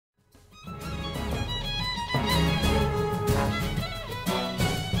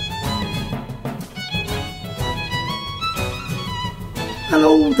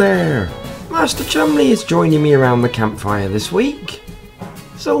Hello there! Master Chumbly is joining me around the campfire this week.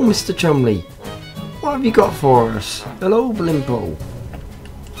 So, Mr. Chumbly, what have you got for us? Hello, Blimpo.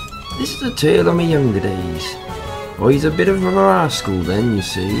 This is a tale of my younger days. Oh, he's a bit of a rascal then, you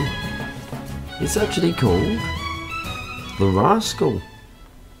see. It's actually called The Rascal.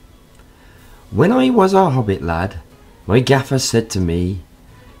 When I was a Hobbit lad, my gaffer said to me,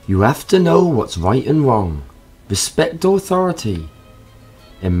 "You have to know what's right and wrong. Respect authority."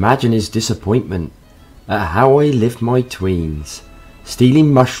 Imagine his disappointment at how I lived my tweens,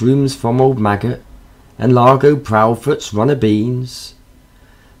 stealing mushrooms from old Maggot and Largo Proudfoot's run of beans.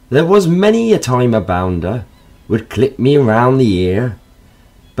 There was many a time a bounder would clip me round the ear,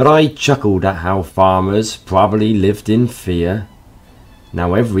 but I chuckled at how farmers probably lived in fear.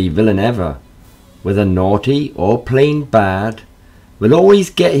 Now every villain ever, whether naughty or plain bad, will always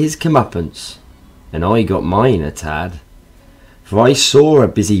get his comeuppance, and I got mine a tad. For I saw a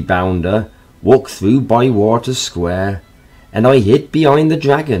busy bounder walk through Bywater Square, and I hid behind the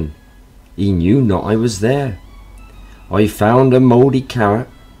dragon. He knew not I was there. I found a mouldy carrot,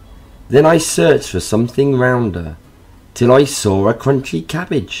 then I searched for something rounder, till I saw a crunchy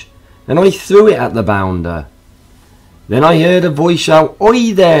cabbage, and I threw it at the bounder. Then I heard a voice shout,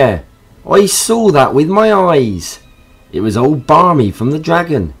 "Oi there! I saw that with my eyes." It was old Barmy from the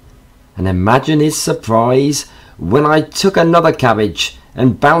dragon, and imagine his surprise when I took another cabbage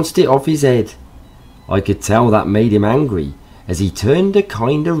and bounced it off his head. I could tell that made him angry, as he turned a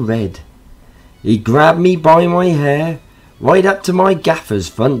kind of red. He grabbed me by my hair, right up to my gaffer's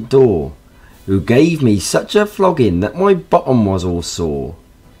front door, who gave me such a flogging that my bottom was all sore.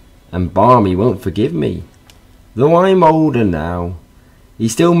 And Barmy won't forgive me, though I'm older now. He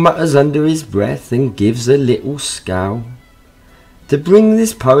still mutters under his breath and gives a little scowl. To bring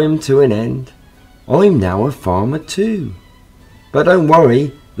this poem to an end, I'm now a farmer too. But don't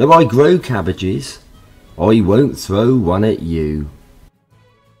worry, though I grow cabbages, I won't throw one at you.